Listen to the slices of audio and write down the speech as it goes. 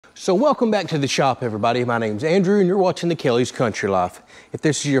So welcome back to the shop, everybody. My name's Andrew and you're watching the Kelley's Country Life. If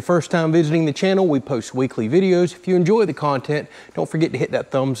this is your first time visiting the channel, we post weekly videos. If you enjoy the content, don't forget to hit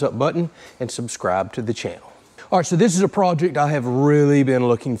that thumbs up button and subscribe to the channel. All right, so this is a project I have really been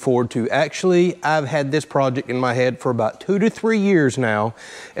looking forward to. Actually, I've had this project in my head for about 2 to 3 years now,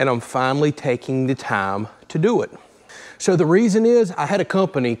 and I'm finally taking the time to do it. So the reason is I had a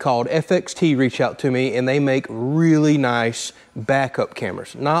company called FXT reach out to me, and they make really nice backup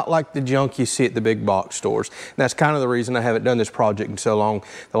cameras, not like the junk you see at the big box stores. And that's kind of the reason I haven't done this project in so long.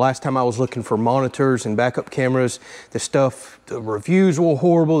 The last time I was looking for monitors and backup cameras, the reviews were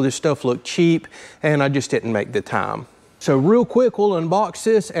horrible, this stuff looked cheap, and I just didn't make the time. So real quick, we'll unbox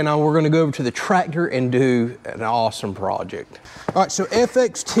this and we're gonna go over to the tractor and do an awesome project. All right, so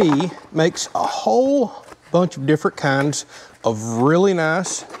FXT makes a whole bunch of different kinds of really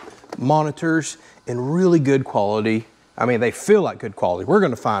nice monitors in really good quality. I mean, they feel like good quality. We're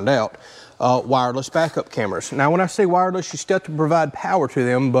gonna find out. Wireless backup cameras. Now, when I say wireless, you still have to provide power to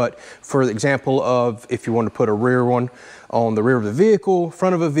them, but for the example of if you want to put a rear one on the rear of the vehicle,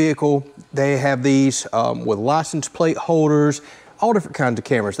 front of a vehicle, they have these with license plate holders, all different kinds of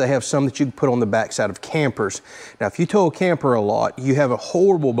cameras. They have some that you can put on the backside of campers. Now, if you tow a camper a lot, you have a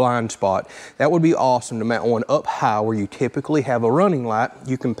horrible blind spot. That would be awesome to mount one up high where you typically have a running light.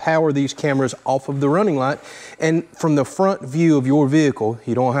 You can power these cameras off of the running light, and from the front view of your vehicle,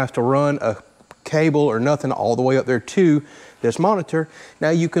 you don't have to run a cable or nothing all the way up there to this monitor.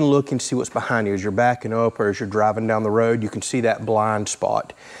 Now you can look and see what's behind you as you're backing up or as you're driving down the road. You can see that blind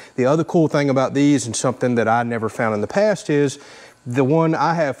spot. The other cool thing about these, and something that I never found in the past, is the one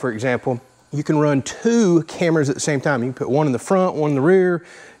I have, for example, you can run 2 cameras at the same time. You can put one in the front, one in the rear.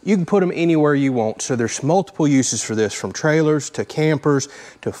 You can put them anywhere you want. So there's multiple uses for this, from trailers to campers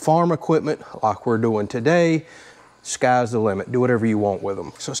to farm equipment like we're doing today. Sky's the limit. Do whatever you want with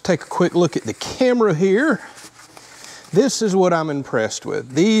them. So let's take a quick look at the camera here. This is what I'm impressed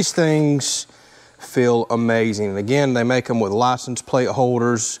with. These things feel amazing. And again, they make them with license plate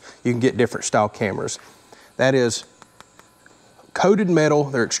holders. You can get different style cameras. That is coated metal.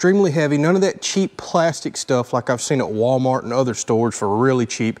 They're extremely heavy. None of that cheap plastic stuff like I've seen at Walmart and other stores for really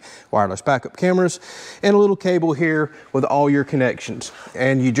cheap wireless backup cameras. And a little cable here with all your connections.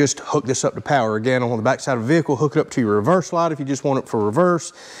 And you just hook this up to power. Again, on the back side of the vehicle, hook it up to your reverse light if you just want it for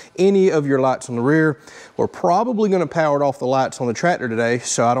reverse. Any of your lights on the rear. We're probably going to power it off the lights on the tractor today,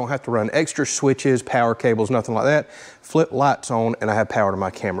 so I don't have to run extra switches, power cables, nothing like that. Flip lights on and I have power to my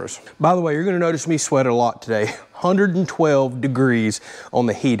cameras. By the way, you're going to notice me sweat a lot today. 112 degrees on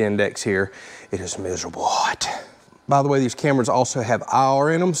the heat index here. It is miserable hot. By the way, these cameras also have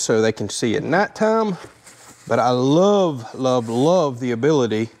IR in them so they can see at nighttime. But I love, love, love the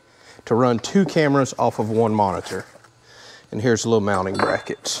ability to run 2 cameras off of 1 monitor. And here's the little mounting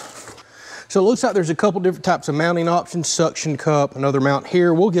brackets. So it looks like there's a couple different types of mounting options, suction cup, another mount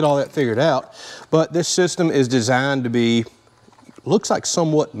here. We'll get all that figured out. But this system is designed to be, looks like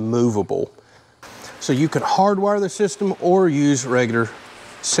somewhat movable. So you can hardwire the system or use regular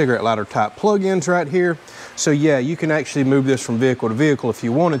cigarette lighter type plug-ins right here. So yeah, you can actually move this from vehicle to vehicle if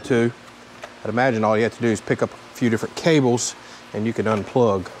you wanted to. I'd imagine all you have to do is pick up a few different cables and you can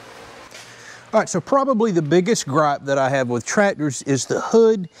unplug. All right, so probably the biggest gripe that I have with tractors is the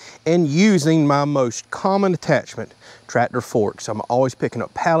hood and using my most common attachment, tractor forks. I'm always picking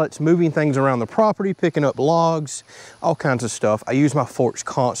up pallets, moving things around the property, picking up logs, all kinds of stuff. I use my forks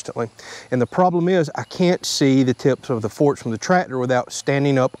constantly. And the problem is I can't see the tips of the forks from the tractor without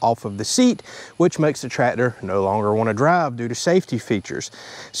standing up off of the seat, which makes the tractor no longer want to drive due to safety features.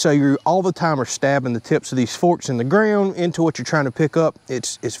 So you all the time are stabbing the tips of these forks in the ground into what you're trying to pick up.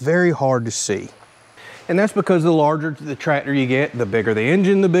 It's very hard to see. And that's because the larger the tractor you get, the bigger the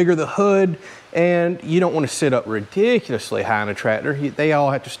engine, the bigger the hood, and you don't want to sit up ridiculously high in a tractor. They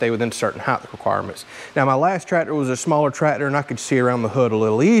all have to stay within certain height requirements. Now, my last tractor was a smaller tractor and I could see around the hood a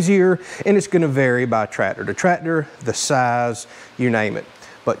little easier, and it's going to vary by tractor to tractor, the size, you name it.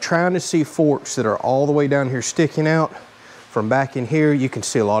 But trying to see forks that are all the way down here sticking out from back in here, you can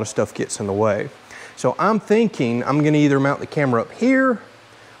see a lot of stuff gets in the way. So I'm thinking I'm going to either mount the camera up here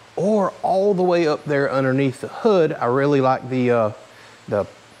or all the way up there underneath the hood. I really like the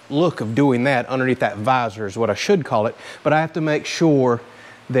look of doing that underneath that visor is what I should call it, but I have to make sure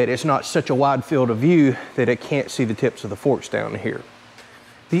that it's not such a wide field of view that it can't see the tips of the forks down here.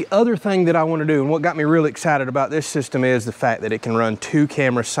 The other thing that I want to do, and what got me really excited about this system, is the fact that it can run 2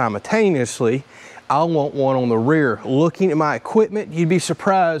 cameras simultaneously. I want one on the rear. Looking at my equipment, you'd be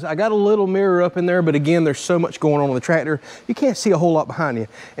surprised. I got a little mirror up in there, but again, there's so much going on the tractor, you can't see a whole lot behind you.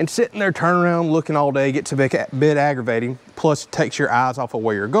 And sitting there, turning around, looking all day gets a bit aggravating. Plus, it takes your eyes off of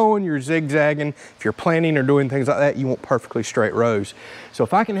where you're going, you're zigzagging. If you're planning or doing things like that, you want perfectly straight rows. So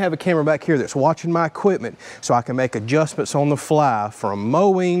if I can have a camera back here that's watching my equipment so I can make adjustments on the fly from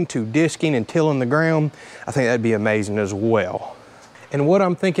mowing to disking and tilling the ground, I think that'd be amazing as well. And what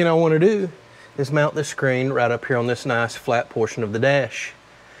I'm thinking I want to do is mount the screen right up here on this nice flat portion of the dash.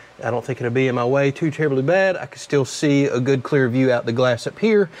 I don't think it'll be in my way too terribly bad. I can still see a good clear view out the glass up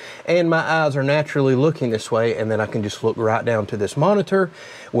here, and my eyes are naturally looking this way, and then I can just look right down to this monitor,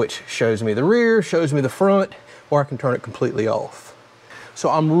 which shows me the rear, shows me the front, or I can turn it completely off. So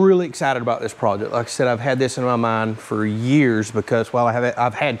I'm really excited about this project. Like I said, I've had this in my mind for years because, well,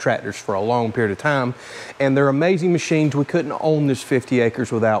 I've had tractors for a long period of time, and they're amazing machines. We couldn't own this 50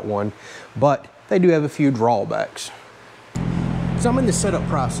 acres without one, but they do have a few drawbacks. So I'm in the setup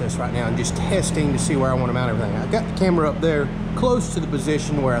process right now and just testing to see where I want to mount everything. I've got the camera up there close to the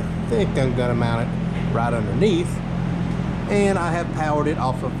position where I think I'm going to mount it right underneath, and I have powered it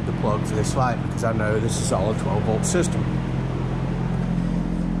off of the plugs of this light because I know this is all a 12-volt system.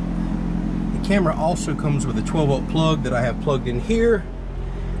 The camera also comes with a 12-volt plug that I have plugged in here,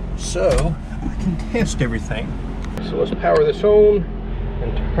 so I can test everything. So let's power this on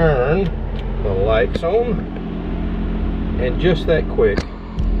and turn the lights on, and just that quick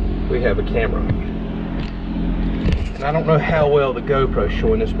we have a camera. And I don't know how well the GoPro is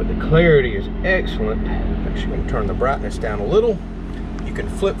showing this, but the clarity is excellent. I'm actually going to turn the brightness down a little. You can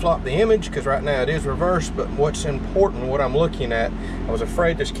flip-flop the image because right now it is reversed, but what's important, what I'm looking at, I was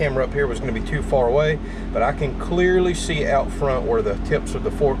afraid this camera up here was going to be too far away, but I can clearly see out front where the tips of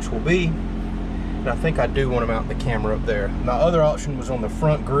the forks will be, and I think I do want to mount the camera up there. My other option was on the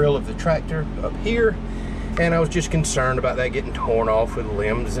front grille of the tractor up here, and I was just concerned about that getting torn off with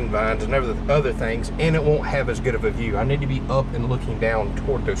limbs and vines and other things, and it won't have as good of a view. I need to be up and looking down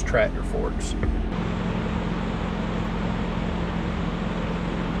toward those tractor forks.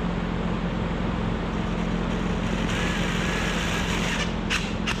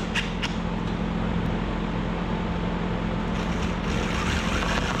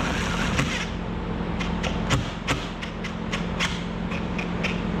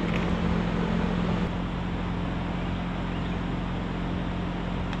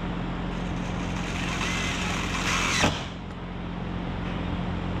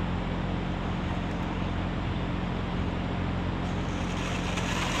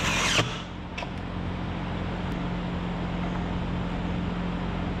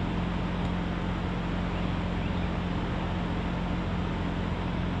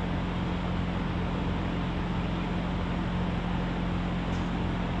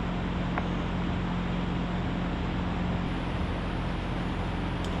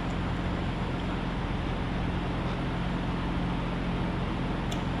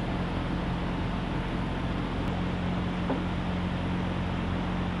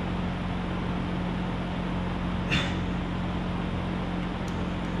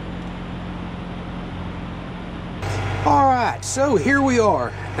 Alright, so here we are.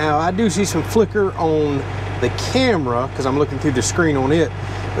 Now I do see some flicker on the camera because I'm looking through the screen on it,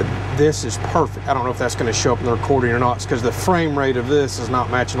 but this is perfect. I don't know if that's going to show up in the recording or not because the frame rate of this is not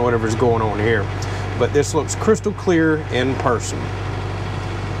matching whatever's going on here. But this looks crystal clear in person.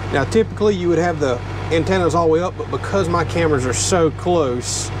 Now typically you would have the antennas all the way up, but because my cameras are so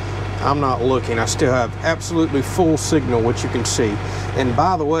close, I'm not looking. I still have absolutely full signal, which you can see. And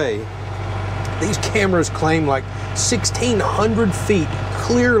by the way, these cameras claim like 1,600 feet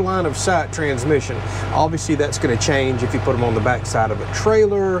clear line of sight transmission. Obviously that's going to change if you put them on the backside of a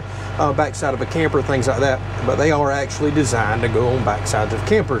trailer, backside of a camper, things like that. But they are actually designed to go on backsides of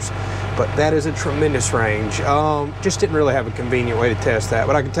campers. But that is a tremendous range. Just didn't really have a convenient way to test that.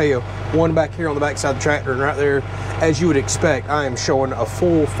 But I can tell you, one back here on the backside of the tractor, and right there, as you would expect, I am showing a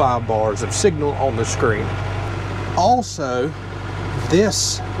full 5 bars of signal on the screen. Also,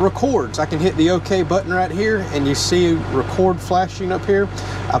 this records. I can hit the OK button right here and you see record flashing up here.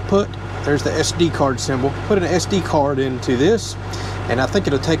 There's the SD card symbol, put an SD card into this, and I think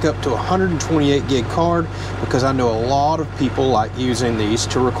it'll take up to a 128 gig card because I know a lot of people like using these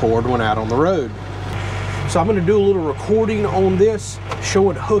to record when out on the road. So I'm going to do a little recording on this, show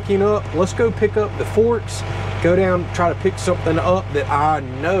it hooking up. Let's go pick up the forks, go down, try to pick something up that I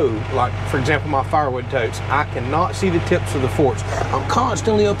know, like for example my firewood totes. I cannot see the tips of the forks. I'm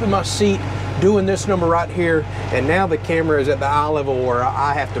constantly up in my seat doing this number right here, and now the camera is at the eye level where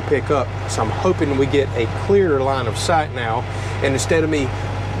I have to pick up. So I'm hoping we get a clearer line of sight now, and instead of me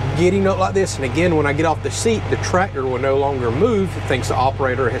getting up like this, and again, when I get off the seat, the tractor will no longer move. It thinks the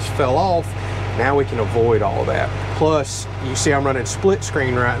operator has fell off. Now we can avoid all that. Plus, you see I'm running split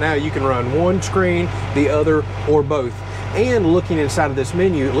screen right now. You can run one screen, the other, or both. And looking inside of this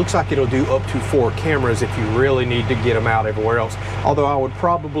menu, it looks like it'll do up to 4 cameras if you really need to get them out everywhere else. Although I would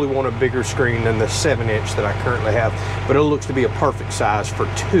probably want a bigger screen than the 7-inch that I currently have, but it looks to be a perfect size for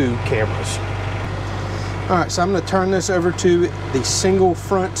 2 cameras. All right, so I'm gonna turn this over to the single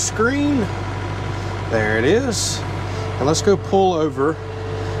front screen. There it is. And let's go pull over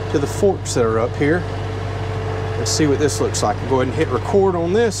to the forks that are up here and see what this looks like. I'll go ahead and hit record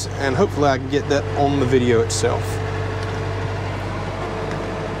on this, and hopefully I can get that on the video itself.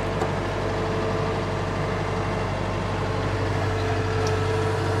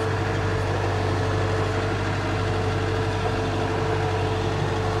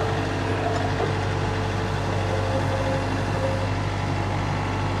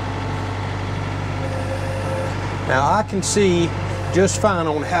 Now I can see just fine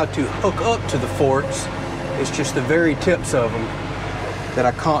on how to hook up to the forks. It's just the very tips of them that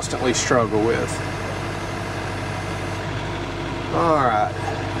I constantly struggle with. All right,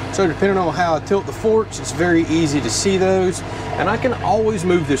 so depending on how I tilt the forks, it's very easy to see those, and I can always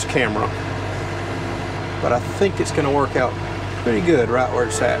move this camera, but I think it's gonna work out pretty good right where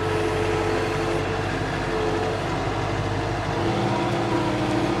it's at.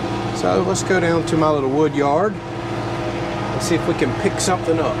 So let's go down to my little wood yard. See if we can pick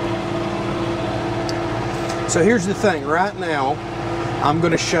something up. So here's the thing, right now I'm going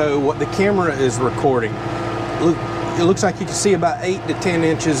to show what the camera is recording. Look, it looks like you can see about 8 to 10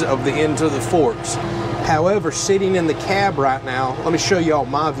 inches of the ends of the forks. However, sitting in the cab right now, let me show y'all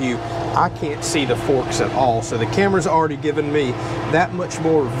my view. I can't see the forks at all, so the camera's already given me that much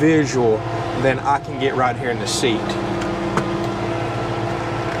more visual than I can get right here in the seat.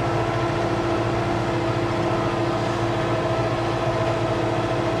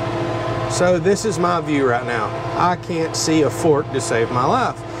 So this is my view right now. I can't see a fork to save my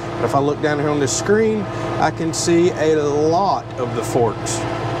life. But if I look down here on this screen, I can see a lot of the forks.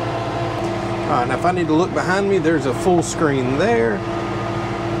 All right, now if I need to look behind me, there's a full screen there.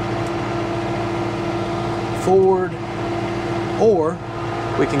 Forward, or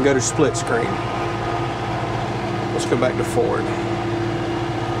we can go to split screen. Let's go back to forward.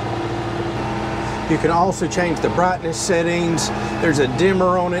 You can also change the brightness settings. There's a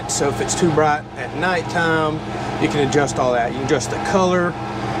dimmer on it, so if it's too bright at nighttime, you can adjust all that. You can adjust the color,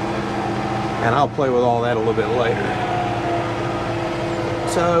 and I'll play with all that a little bit later.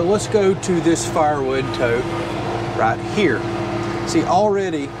 So let's go to this firewood tote right here. See,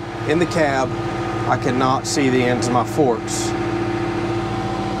 already in the cab, I cannot see the ends of my forks.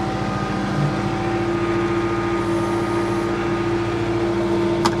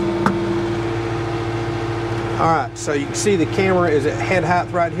 All right, so you can see the camera is at head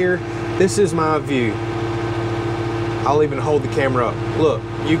height right here. This is my view. I'll even hold the camera up. Look,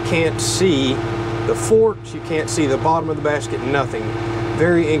 you can't see the forks, you can't see the bottom of the basket, nothing.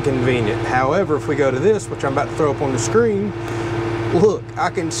 Very inconvenient. However, if we go to this, which I'm about to throw up on the screen, look, I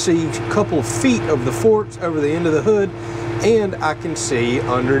can see a couple of feet of the forks over the end of the hood, and I can see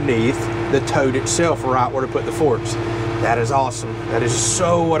underneath the tote itself right where to put the forks. That is awesome. That is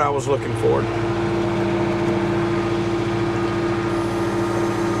so what I was looking for.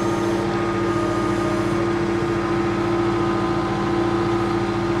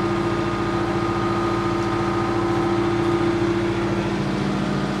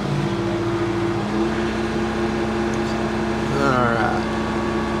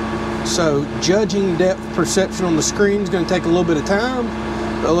 So judging depth perception on the screen is going to take a little bit of time,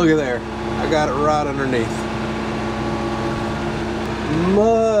 but look at there, I got it right underneath.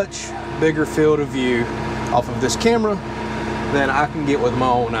 Much bigger field of view off of this camera than I can get with my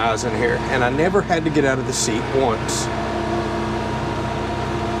own eyes in here, and I never had to get out of the seat once.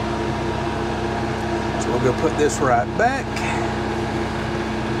 So we'll go put this right back.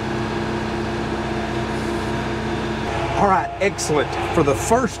 All right, excellent. For the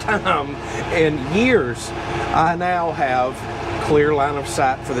first time in years, I now have clear line of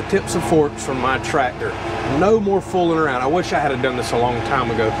sight for the tips of forks from my tractor. No more fooling around. I wish I had done this a long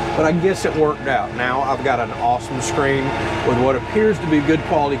time ago, but I guess it worked out. Now I've got an awesome screen with what appears to be good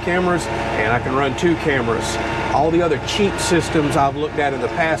quality cameras, and I can run 2 cameras. All the other cheap systems I've looked at in the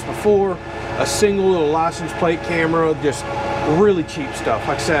past before, a single little license plate camera, just really cheap stuff.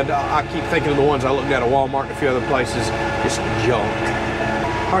 Like I said, I keep thinking of the ones I looked at Walmart and a few other places, just junk.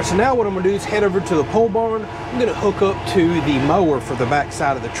 All right, so now what I'm gonna do is head over to the pole barn. I'm gonna hook up to the mower for the back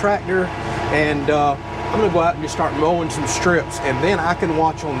side of the tractor, and I'm gonna go out and just start mowing some strips, and then I can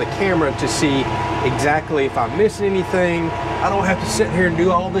watch on the camera to see exactly if I'm missing anything. I don't have to sit here and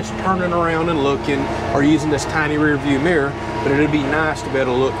do all this turning around and looking or using this tiny rear view mirror, but it'd be nice to be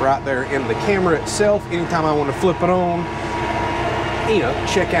able to look right there in the camera itself anytime I want to flip it on, you know,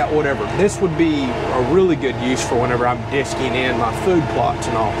 check out whatever. This would be a really good use for whenever I'm disking in my food plots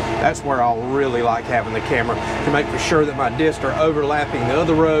and all. That's where I'll really like having the camera, to make for sure that my discs are overlapping the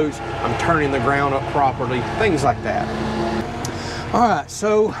other rows, I'm turning the ground up properly, things like that. All right,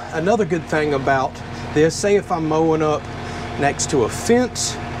 so another good thing about this, say if I'm mowing up next to a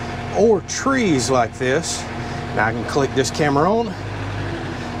fence or trees like this, now I can click this camera on,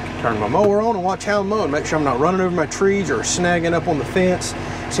 turn my mower on and watch how I'm mowing, make sure I'm not running over my trees or snagging up on the fence,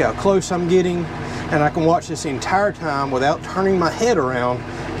 see how close I'm getting, and I can watch this the entire time without turning my head around,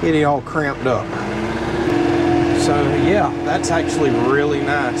 getting all cramped up. So yeah, that's actually really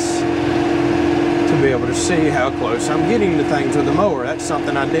nice to be able to see how close I'm getting to things with the mower. That's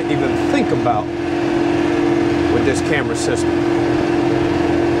something I didn't even think about with this camera system.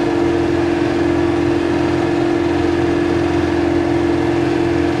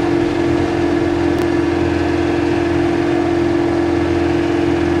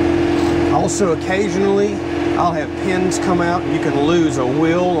 Also, occasionally I'll have pins come out and you can lose a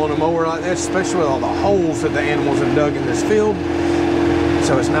wheel on a mower like this, especially with all the holes that the animals have dug in this field.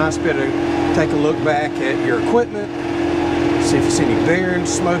 So it's nice to be able to take a look back at your equipment, see if you see any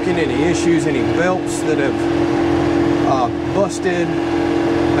bearings smoking, any issues, any belts that have busted,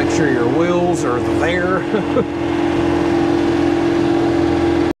 make sure your wheels are there.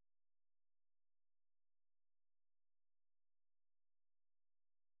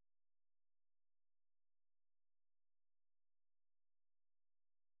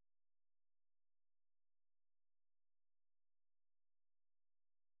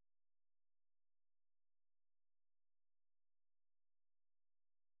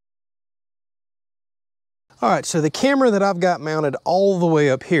 All right, so the camera that I've got mounted all the way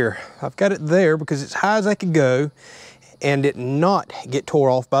up here, I've got it there because it's high as I could go and it not get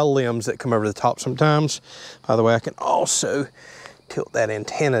tore off by limbs that come over the top sometimes. By the way, I can also tilt that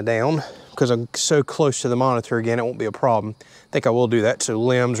antenna down because I'm so close to the monitor again, it won't be a problem. I think I will do that so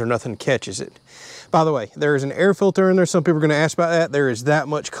limbs or nothing catches it. By the way, there is an air filter in there. Some people are gonna ask about that. There is that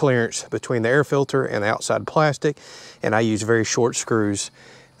much clearance between the air filter and the outside plastic, and I use very short screws.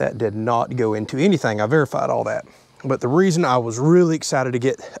 That did not go into anything. I verified all that. But the reason I was really excited to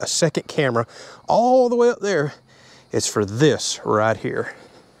get a second camera all the way up there is for this right here.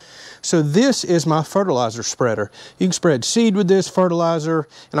 So this is my fertilizer spreader. You can spread seed with this, fertilizer,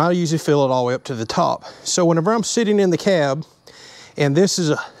 and I usually fill it all the way up to the top. So whenever I'm sitting in the cab and this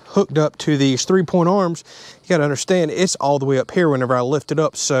is hooked up to these 3-point arms, you gotta understand it's all the way up here whenever I lift it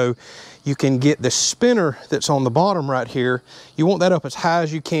up. So you can get the spinner that's on the bottom right here. You want that up as high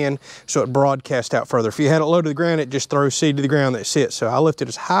as you can so it broadcasts out further. If you had it low to the ground, it just throws seed to the ground that sits. So I lift it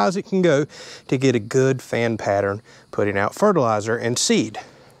as high as it can go to get a good fan pattern putting out fertilizer and seed.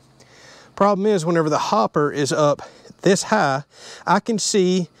 Problem is, whenever the hopper is up this high, I can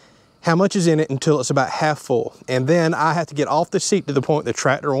see how much is in it until it's about half full. And then I have to get off the seat to the point the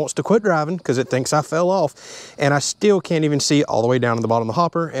tractor wants to quit driving because it thinks I fell off. And I still can't even see it all the way down to the bottom of the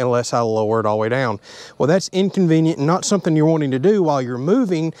hopper unless I lower it all the way down. Well, that's inconvenient and not something you're wanting to do while you're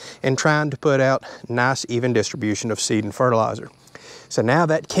moving and trying to put out nice even distribution of seed and fertilizer. So now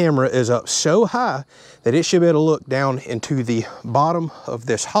that camera is up so high that it should be able to look down into the bottom of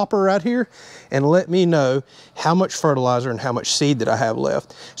this hopper right here and let me know how much fertilizer and how much seed that I have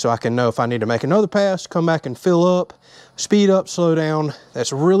left. So I can know if I need to make another pass, come back and fill up, speed up, slow down.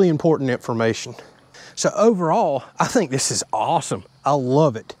 That's really important information. So overall, I think this is awesome. I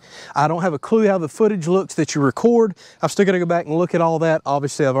love it. I don't have a clue how the footage looks that you record. I've still got to go back and look at all that.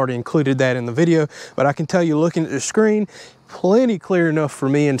 Obviously, I've already included that in the video, but I can tell you looking at the screen, plenty clear enough for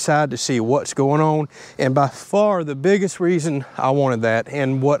me inside to see what's going on. And by far the biggest reason I wanted that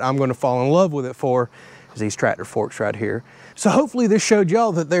and what I'm going to fall in love with it for is these tractor forks right here. So hopefully this showed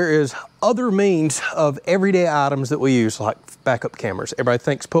y'all that there is other means of everyday items that we use, like backup cameras. Everybody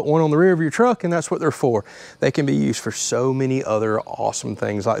thinks put one on the rear of your truck and that's what they're for. They can be used for so many other awesome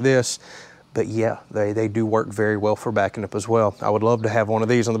things like this. But yeah, they do work very well for backing up as well. I would love to have one of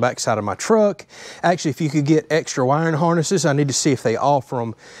these on the back side of my truck. Actually, if you could get extra wiring harnesses, I need to see if they offer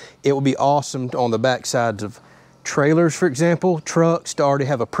them. It would be awesome on the back sides of trailers, for example, trucks, to already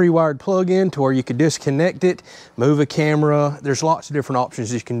have a pre-wired plug-in to where you could disconnect it, move a camera. There's lots of different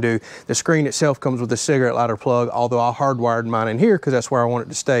options you can do. The screen itself comes with a cigarette lighter plug, although I hardwired mine in here because that's where I want it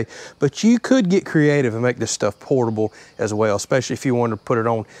to stay. But you could get creative and make this stuff portable as well, especially if you want to put it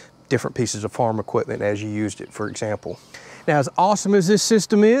on different pieces of farm equipment as you used it, for example. Now, as awesome as this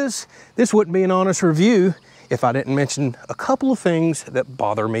system is, this wouldn't be an honest review if I didn't mention a couple of things that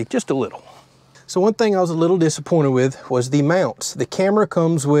bother me just a little. So one thing I was a little disappointed with was the mounts. The camera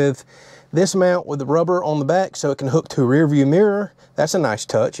comes with this mount with the rubber on the back so it can hook to a rear view mirror. That's a nice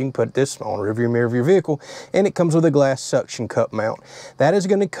touch. You can put this on the rear view mirror of your vehicle, and it comes with a glass suction cup mount. That is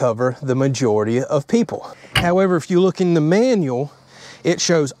going to cover the majority of people. However, if you look in the manual, it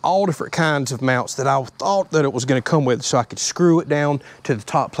shows all different kinds of mounts that I thought that it was going to come with, so I could screw it down to the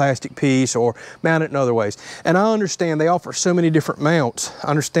top plastic piece or mount it in other ways. And I understand they offer so many different mounts. I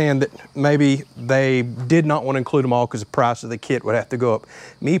understand that maybe they did not want to include them all because the price of the kit would have to go up.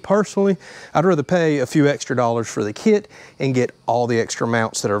 Me personally, I'd rather pay a few extra dollars for the kit and get all the extra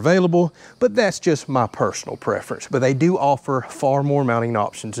mounts that are available, but that's just my personal preference. But they do offer far more mounting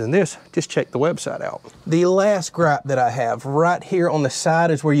options than this. Just check the website out. The last gripe that I have right here on the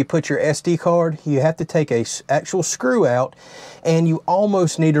side is where you put your SD card. You have to take a actual screw out, and you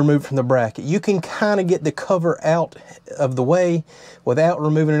almost need to remove it from the bracket. You can kind of get the cover out of the way without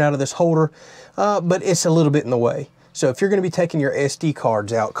removing it out of this holder, but it's a little bit in the way. So if you're going to be taking your SD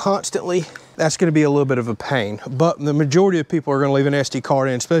cards out constantly, that's going to be a little bit of a pain. But the majority of people are going to leave an SD card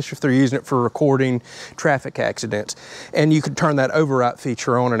in, especially if they're using it for recording traffic accidents. And you can turn that overwrite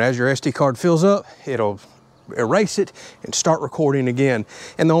feature on, and as your SD card fills up, it'll erase it and start recording again.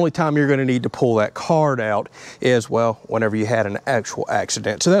 And the only time you're going to need to pull that card out is, well, whenever you had an actual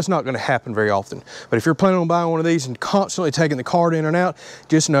accident. So that's not going to happen very often. But if you're planning on buying one of these and constantly taking the card in and out,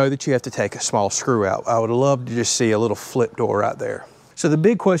 just know that you have to take a small screw out. I would love to just see a little flip door right there. So the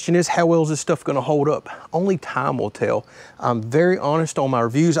big question is, how well is this stuff going to hold up? Only time will tell. I'm very honest on my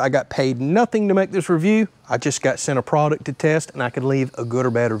reviews. I got paid nothing to make this review. I just got sent a product to test, and I could leave a good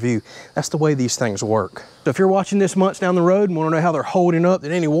or bad review. That's the way these things work. So if you're watching this months down the road and want to know how they're holding up,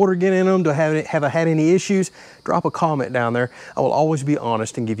 did any water get in them, have I had any issues, drop a comment down there. I will always be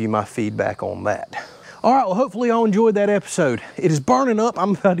honest and give you my feedback on that. All right, well, hopefully y'all enjoyed that episode. It is burning up.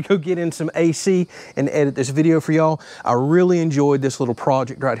 I'm about to go get in some AC and edit this video for y'all. I really enjoyed this little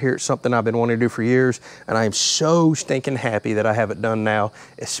project right here. It's something I've been wanting to do for years, and I am so stinking happy that I have it done now,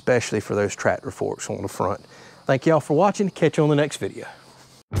 especially for those tractor forks on the front. Thank y'all for watching. Catch you on the next video.